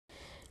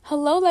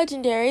Hello,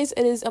 legendaries.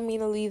 It is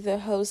Amina Lee, the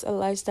host of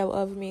Lifestyle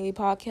of Amelie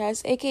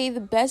podcast, aka the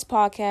best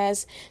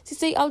podcast to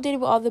stay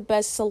updated with all the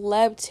best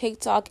celeb,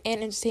 TikTok,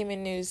 and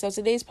entertainment news. So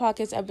today's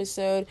podcast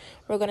episode,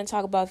 we're going to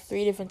talk about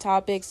 3 different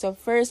topics. So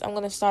first, I'm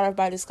going to start off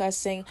by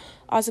discussing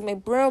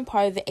McBroom,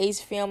 part of the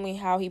Ace family,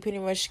 how he pretty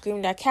much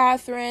screamed at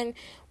Catherine,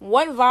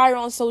 went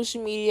viral on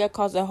social media,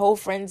 caused a whole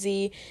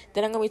frenzy.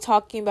 Then I'm going to be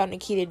talking about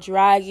Nikita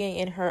Dragun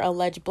and her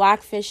alleged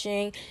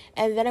blackfishing.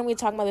 And then I'm going to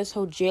be talking about this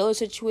whole jailer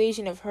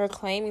situation of her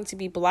claiming to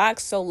be black.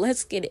 So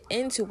let's get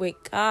into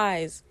it,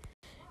 guys.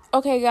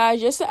 Okay, guys,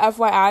 just a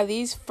FYI,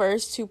 these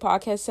first 2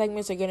 podcast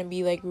segments are going to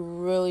be,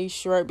 really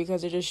short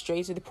because they're just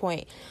straight to the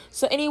point.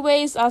 So,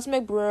 anyways,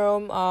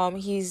 McBroom,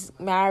 he's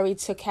married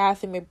to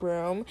Catherine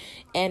McBroom,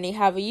 and they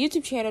have a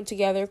YouTube channel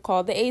together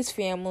called The Ace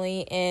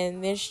Family,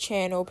 and this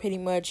channel pretty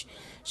much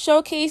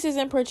showcases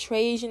and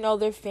portrays,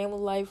 their family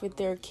life with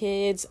their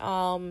kids. It's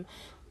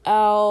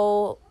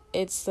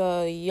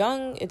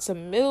a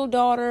middle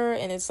daughter,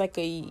 and it's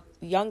a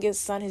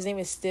youngest son. His name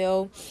is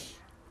Still.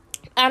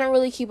 I don't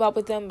really keep up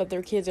with them, but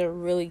their kids are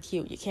really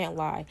cute. You can't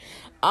lie.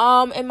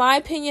 In my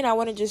opinion, I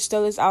want to just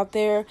throw this out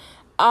there.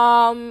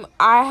 I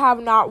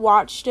have not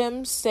watched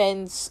him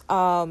since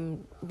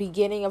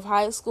beginning of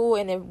high school,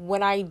 and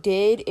when I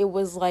did, it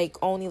was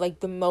only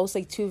the most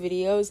 2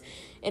 videos,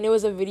 and it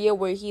was a video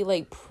where he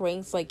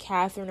pranks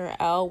Catherine or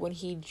Elle when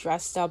he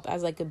dressed up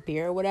as a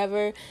bear or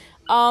whatever.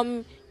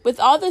 With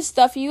all this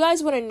stuff, you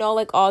guys want to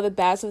know, all the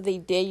bad stuff they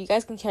did, you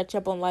guys can catch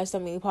up on Lifestyle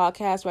Mini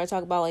Podcast where I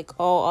talk about,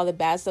 all the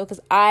bad stuff,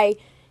 because I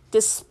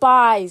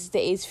despise the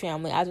Ace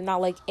family. I do not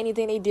like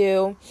anything they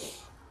do,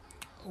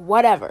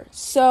 whatever.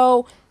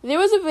 So, there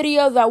was a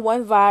video that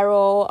went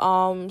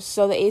viral,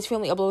 so the Ace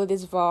family uploaded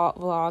this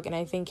vlog, and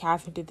I think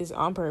Catherine did this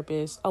on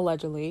purpose,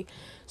 allegedly.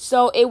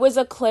 So, it was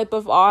a clip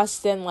of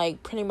Austin,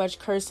 pretty much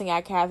cursing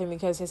at Catherine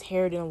because his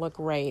hair didn't look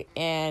right,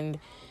 and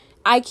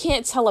I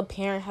can't tell a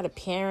parent how to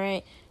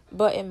parent.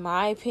 But in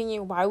my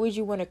opinion, why would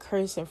you want to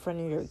curse in front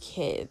of your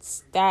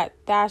kids?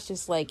 That's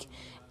just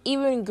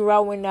even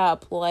growing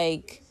up,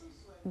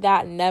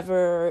 that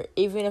never,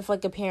 even if a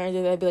parent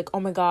did that, I'd be oh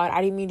my God,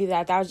 I didn't mean to do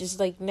that. That was just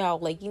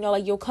no,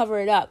 you'll cover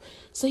it up.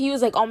 So he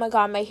was oh my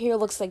God, my hair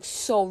looks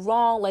so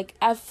wrong.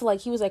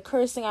 He was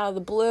cursing out of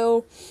the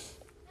blue.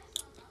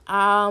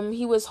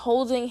 He was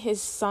holding his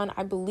son.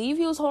 I believe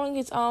he was holding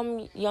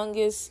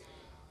his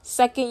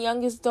second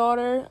youngest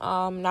daughter.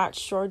 Not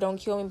sure, don't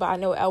kill me, but I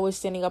know Elle was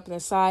standing up on the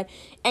side.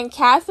 And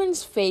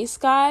Catherine's face,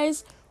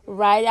 guys,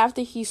 right after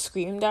he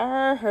screamed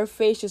at her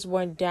face just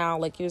went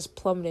down, it just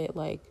plummeted,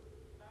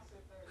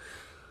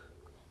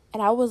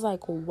 and I was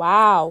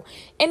wow.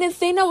 And the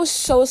thing that was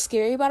so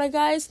scary about it,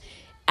 guys,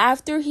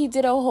 after he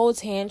did a whole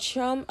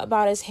tantrum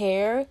about his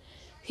hair,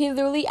 he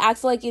literally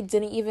acted like it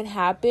didn't even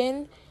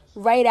happen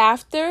right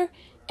after.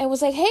 And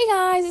was hey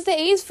guys, it's the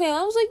Ace family.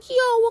 I was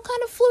yo, what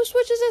kind of flip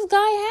switch does this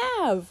guy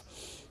have?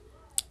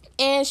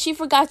 And she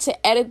forgot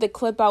to edit the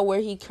clip out where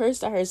he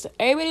cursed at her. So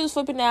everybody was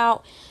flipping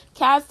out.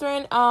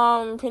 Catherine,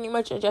 pretty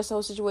much addressed the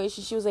whole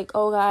situation. She was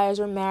oh guys,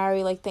 we're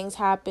married. Things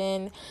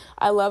happen.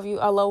 I love you,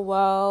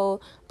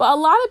 LOL. But a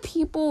lot of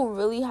people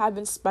really have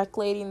been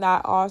speculating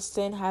that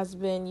Austin has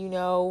been,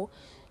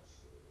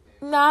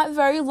 not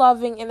very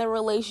loving in the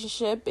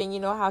relationship.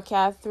 And how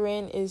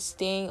Catherine is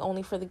staying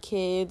only for the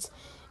kids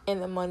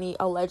and the money,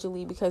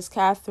 allegedly, because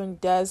Catherine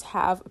does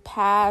have a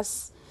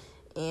past,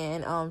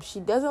 and she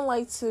doesn't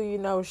like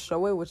to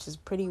show it, which is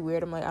pretty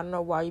weird. I'm I don't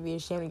know why you'd be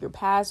ashamed of your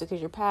past, because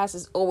your past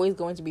is always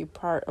going to be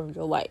part of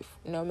your life,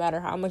 no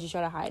matter how much you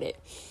try to hide it.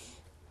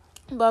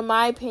 But in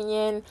my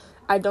opinion,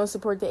 I don't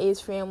support the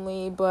Ace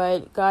family.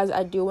 But guys,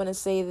 I do want to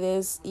say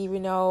this,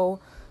 even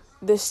though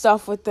this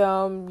stuff with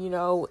them,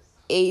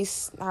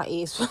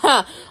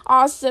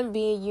 Austin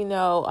being,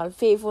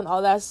 unfaithful and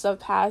all that stuff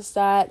past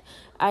that,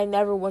 I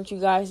never want you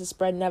guys to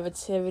spread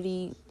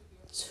negativity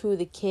to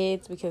the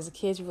kids, because the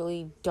kids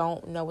really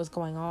don't know what's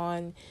going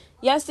on.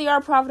 Yes, they are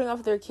profiting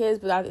off their kids,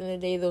 but at the end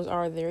of the day, those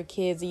are their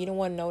kids. And you don't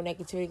want no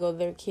negativity to go to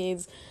their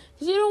kids.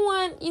 Because you don't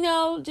want,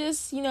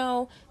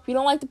 if you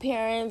don't like the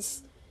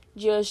parents,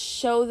 just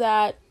show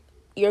that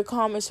your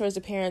comments towards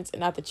the parents and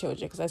not the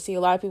children. Because I see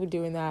a lot of people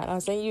doing that. I'm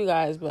saying you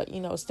guys, but,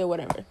 still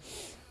whatever.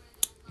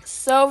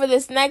 So for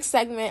this next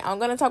segment, I'm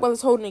going to talk about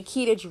this whole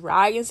Nikita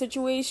Dragun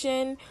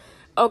situation.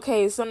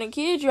 Okay, so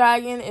Nikita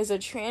Dragun is a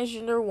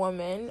transgender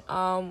woman.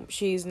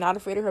 She's not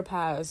afraid of her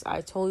past.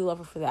 I totally love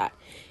her for that.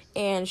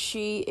 And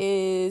she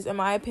is, in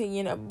my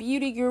opinion, a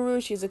beauty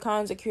guru. She's a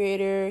content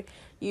creator,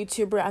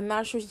 YouTuber. I'm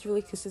not sure she's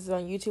really consistent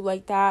on YouTube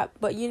like that.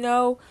 But,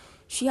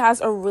 she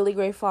has a really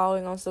great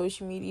following on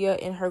social media.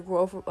 And her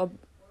growth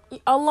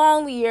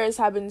along the years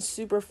have been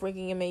super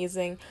freaking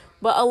amazing.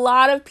 But a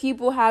lot of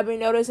people have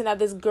been noticing that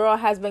this girl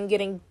has been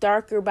getting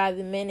darker by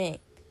the minute.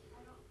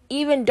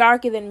 Even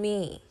darker than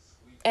me.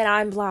 And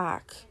I'm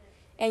black.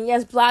 And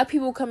yes, black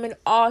people come in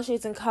all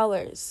shades and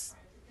colors.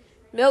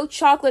 Milk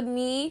chocolate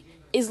me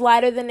is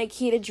lighter than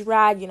Nikita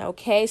Dragun,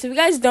 okay? So if you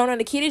guys don't know,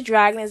 Nikita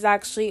Dragun is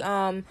actually,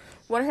 one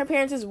of her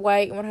parents is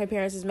white and one of her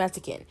parents is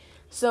Mexican.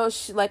 So,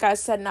 she, like I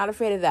said, not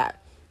afraid of that.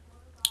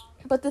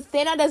 But the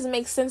thing that doesn't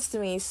make sense to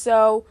me,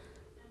 so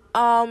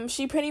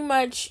she pretty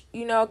much,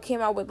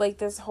 came out with like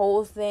this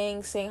whole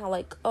thing saying how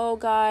like, oh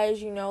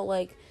guys,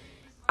 like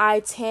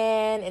I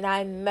tan and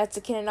I'm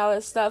Mexican and all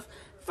that stuff.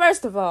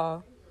 First of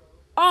all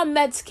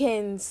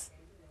Mexicans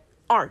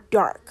aren't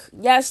dark.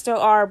 Yes, there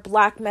are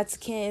black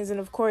Mexicans, and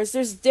of course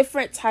there's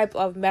different type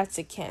of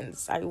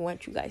Mexicans. I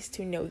want you guys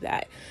to know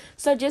that.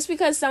 So just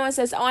because someone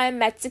says, oh, I'm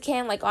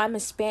Mexican, like, oh, I'm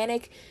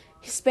Hispanic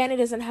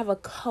doesn't have a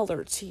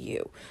color to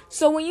you.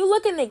 So when you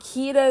look at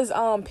Nikita's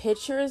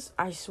pictures,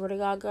 I swear to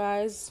God,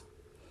 guys,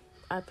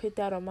 I put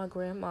that on my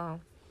grandma.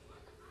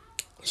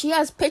 She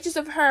has pictures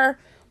of her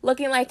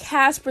looking like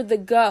Casper the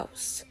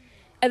Ghost,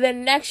 and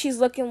then next she's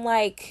looking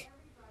like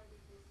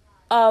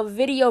a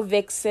video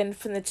vixen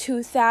from the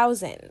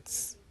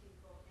 2000s.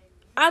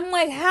 I'm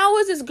like, how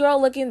is this girl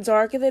looking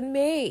darker than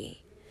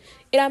me?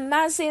 And I'm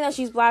not saying that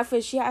she's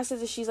blackfish. She has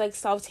said that she's like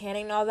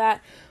self-tanning and all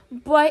that.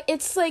 But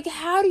it's like,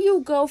 how do you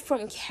go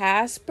from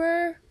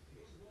Casper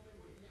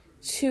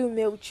to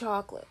milk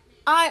chocolate?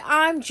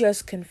 I'm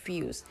just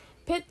confused.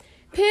 Put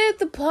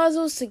the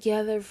puzzles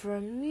together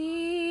for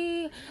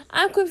me.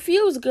 I'm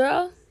confused,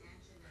 girl.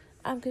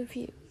 I'm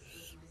confused.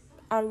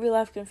 I'm real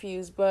life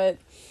confused, but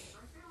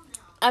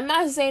I'm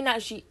not saying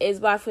that she is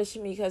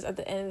blackfishing, because at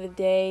the end of the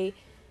day,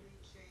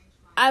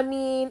 I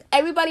mean,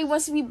 everybody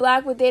wants to be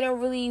black, but they don't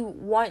really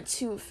want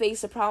to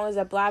face the problems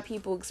that black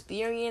people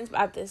experience.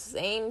 But at the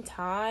same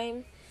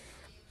time,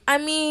 I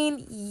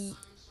mean,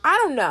 I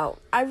don't know.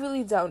 I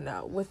really don't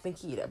know with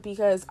Nikita,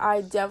 because I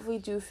definitely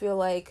do feel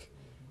like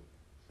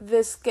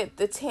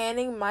the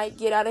tanning might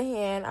get out of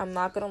hand. I'm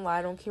not gonna lie.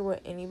 I don't care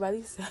what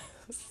anybody says.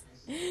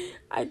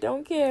 I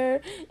don't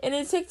care. And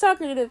then TikToker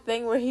did a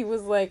thing where he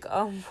was like,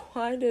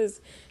 why does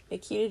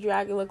Nikita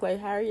Dragun look like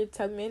Harriet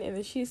Tubman? And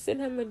then she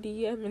sent him a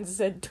DM and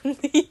said,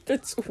 delete the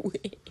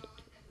tweet.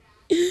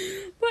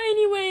 But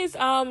anyways,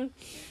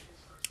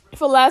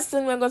 for last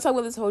thing, I'm gonna talk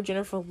about this whole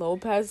Jennifer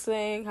Lopez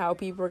thing, how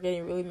people are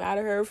getting really mad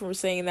at her for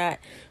saying that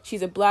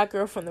she's a black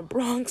girl from the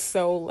Bronx.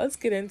 So let's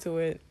get into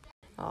it.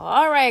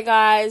 Alright,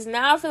 guys,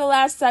 now for the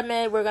last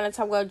segment, we're going to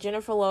talk about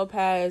Jennifer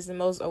Lopez, the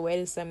most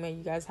awaited segment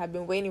you guys have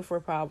been waiting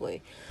for,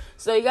 probably.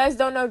 So, you guys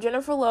don't know,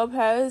 Jennifer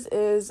Lopez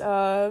is,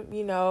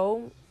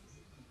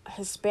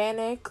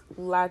 Hispanic,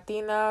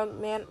 Latina,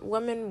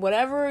 woman,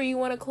 whatever you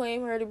want to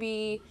claim her to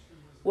be,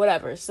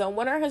 whatever. So,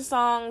 one of her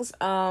songs,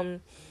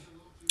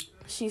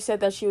 she said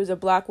that she was a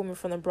black woman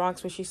from the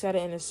Bronx, but she said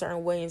it in a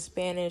certain way in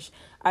Spanish.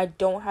 I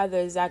don't have the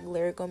exact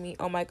lyric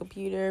on my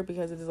computer,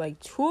 because it is like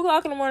 2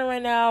 o'clock in the morning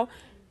right now.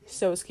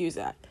 So excuse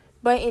that.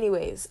 But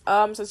anyways,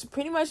 so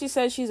pretty much she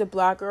said she's a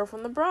black girl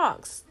from the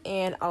Bronx.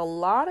 And a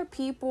lot of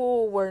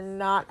people were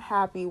not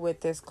happy with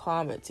this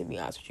comment, to be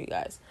honest with you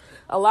guys.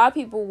 A lot of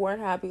people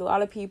weren't happy. A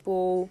lot of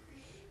people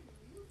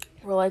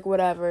were like,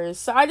 whatever.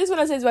 So I just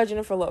want to say this about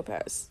Jennifer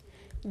Lopez.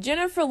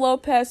 Jennifer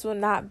Lopez will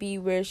not be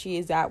where she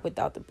is at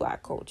without the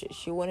black culture.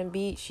 She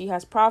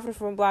has profited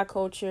from black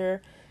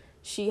culture.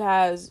 She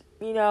has,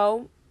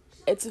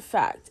 it's a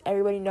fact.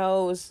 Everybody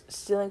knows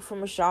stealing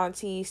from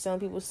Ashanti,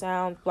 stealing people's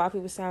sounds, black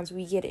people's sounds.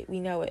 We get it.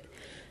 We know it.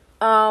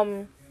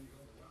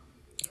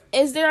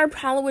 Is there a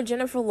problem with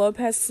Jennifer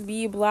Lopez to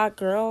be a black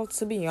girl?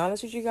 To be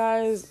honest with you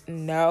guys,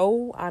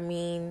 no. I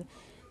mean,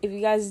 if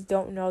you guys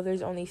don't know,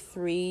 there's only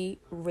 3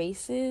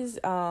 races.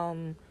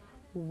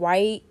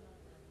 White,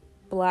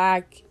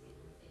 black,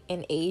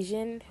 and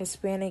Asian.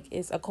 Hispanic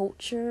is a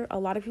culture. A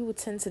lot of people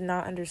tend to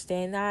not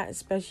understand that,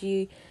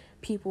 especially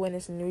people in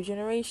this new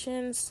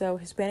generation. So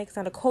Hispanic is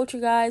not a culture,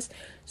 guys.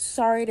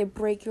 Sorry to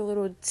break your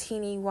little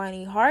teeny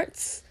whiny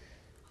hearts.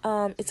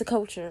 It's a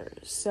culture.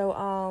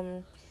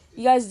 So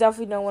you guys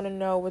definitely don't want to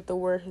know what the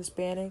word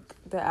Hispanic,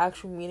 the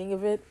actual meaning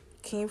of it,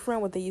 came from,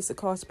 what they used to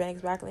call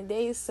Hispanics back in the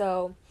day.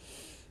 So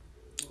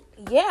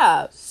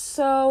yeah,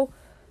 so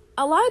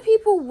a lot of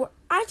people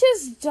I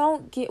just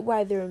don't get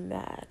why they're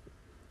mad.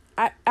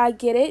 I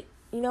get it.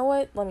 You know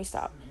what? Let me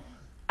stop.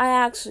 I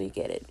actually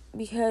get it,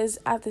 because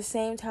at the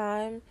same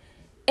time,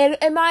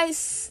 in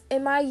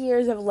my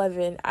years of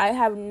living, I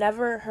have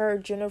never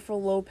heard Jennifer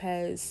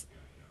Lopez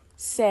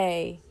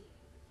say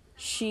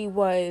she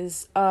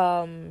was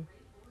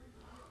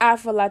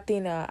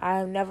Afro-Latina. I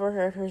have never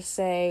heard her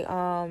say,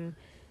 I'm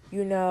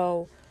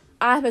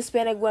a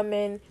Hispanic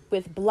woman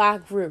with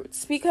black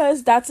roots,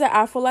 because that's an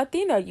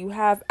Afro-Latina. You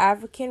have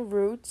African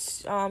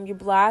roots, you're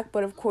black,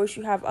 but of course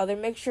you have other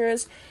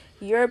mixtures,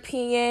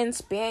 European,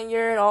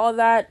 Spaniard, all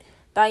that,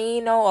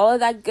 Taino, all of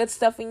that good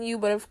stuff in you,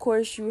 but of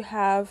course you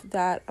have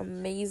that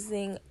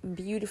amazing,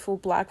 beautiful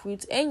black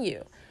roots in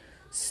you.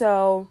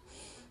 So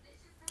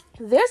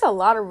there's a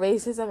lot of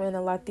racism in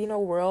the Latino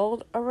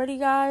world already,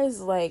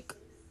 guys. Like,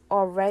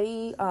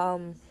 already,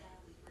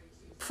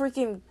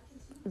 freaking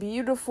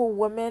beautiful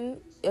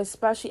women,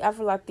 especially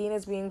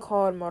Afro-Latinas, being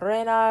called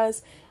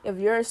morenas. If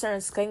you're a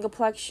certain skin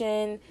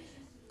complexion,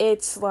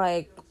 it's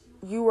like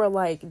you were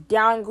like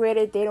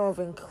downgraded. They don't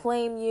even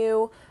claim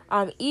you.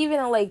 Even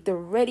in like the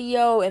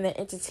radio and the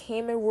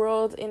entertainment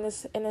world in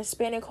the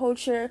Hispanic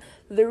culture,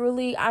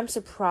 literally, I'm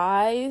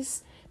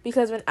surprised,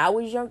 because when I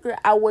was younger,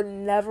 I would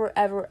never,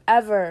 ever,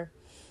 ever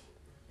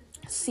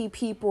see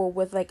people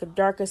with like a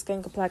darker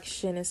skin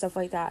complexion and stuff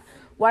like that.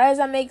 Why does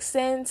that make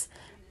sense?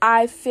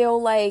 I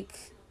feel like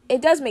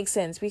it does make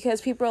sense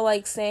because people are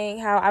like saying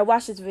how, I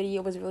watched this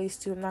video, it was really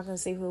stupid, I'm not going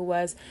to say who it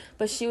was,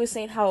 but she was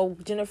saying how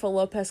Jennifer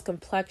Lopez's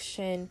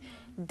complexion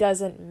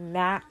doesn't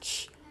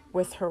match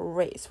with her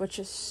race, which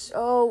is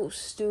so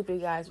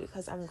stupid, guys,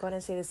 because I'm going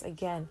to say this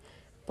again.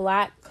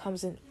 Black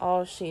comes in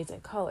all shades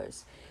and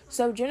colors.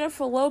 So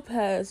Jennifer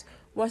Lopez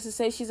wants to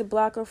say she's a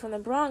black girl from the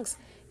Bronx.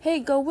 Hey,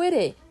 go with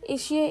it.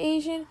 Is she an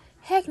Asian?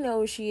 Heck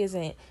no, she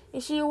isn't.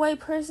 Is she a white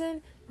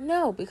person?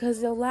 No,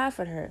 because they'll laugh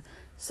at her.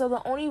 So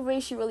the only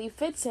race she really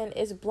fits in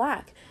is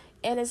black.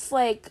 And it's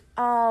like,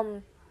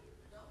 I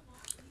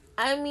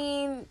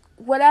mean,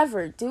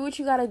 whatever. Do what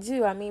you gotta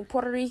do. I mean,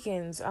 Puerto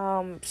Ricans,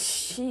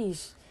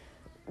 sheesh.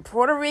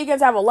 Puerto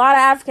Ricans have a lot of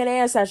African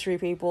ancestry,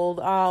 people.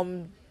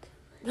 To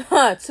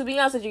be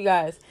honest with you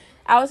guys,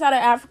 outside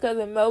of Africa,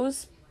 the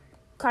most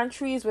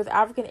countries with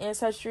African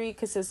ancestry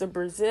consists of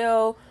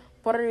Brazil,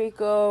 Puerto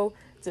Rico,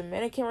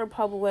 Dominican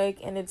Republic,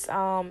 and it's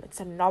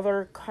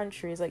another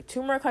country. It's like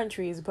 2 more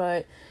countries,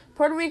 but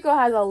Puerto Rico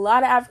has a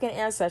lot of African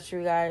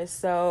ancestry, guys.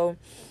 So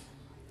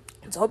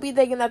don't be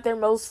thinking that they're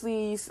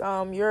mostly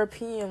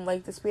European,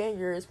 like the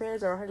Spaniards.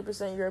 Spaniards are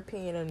 100%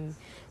 European, and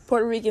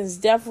Puerto Ricans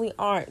definitely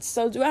aren't.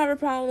 So do I have a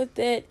problem with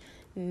it?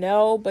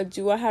 No, but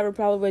do I have a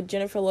problem with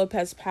Jennifer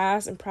Lopez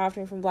past and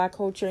profiting from black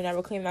culture and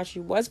never claiming that she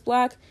was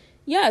black?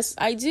 Yes,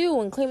 I do,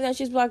 and claiming that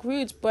she's black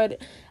roots,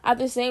 but at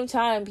the same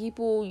time,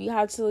 people, you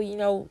have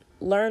to,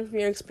 learn from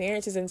your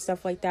experiences and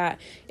stuff like that.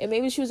 And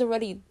maybe she was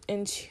already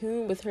in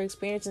tune with her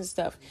experience and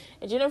stuff.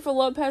 And Jennifer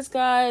Lopez,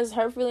 guys,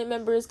 her family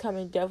members come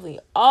in definitely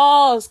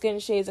all skin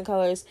shades and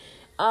colors.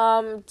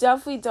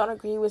 Definitely don't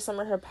agree with some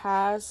of her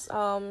past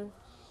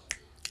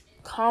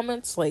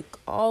comments, like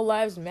all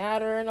lives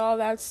matter and all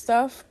that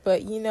stuff,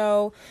 but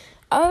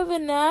other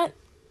than that,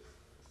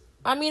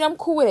 I mean, I'm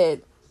cool with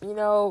it.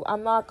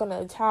 I'm not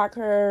gonna attack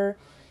her.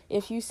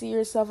 If you see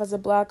yourself as a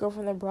black girl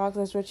from the Bronx,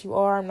 that's what you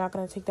are. I'm not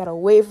gonna take that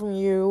away from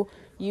you.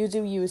 You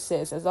do you,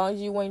 sis. As long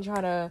as you ain't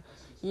trying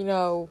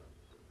to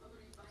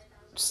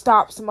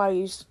stop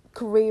somebody's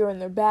career in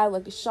their bag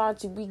like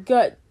Ashanti, we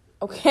good.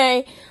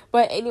 Okay?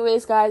 But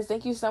anyways, guys,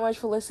 thank you so much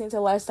for listening to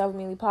Lifestyle with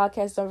Mia Lee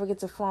podcast. Don't forget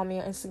to follow me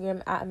on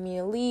Instagram at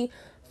Mia Lee.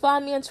 Follow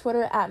me on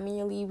Twitter at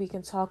Mia Lee. We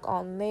can talk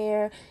on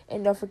there.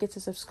 And don't forget to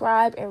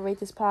subscribe and rate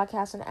this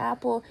podcast on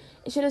Apple.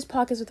 And share this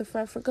podcast with a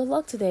friend for good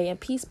luck today. And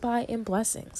peace, bye, and blessings.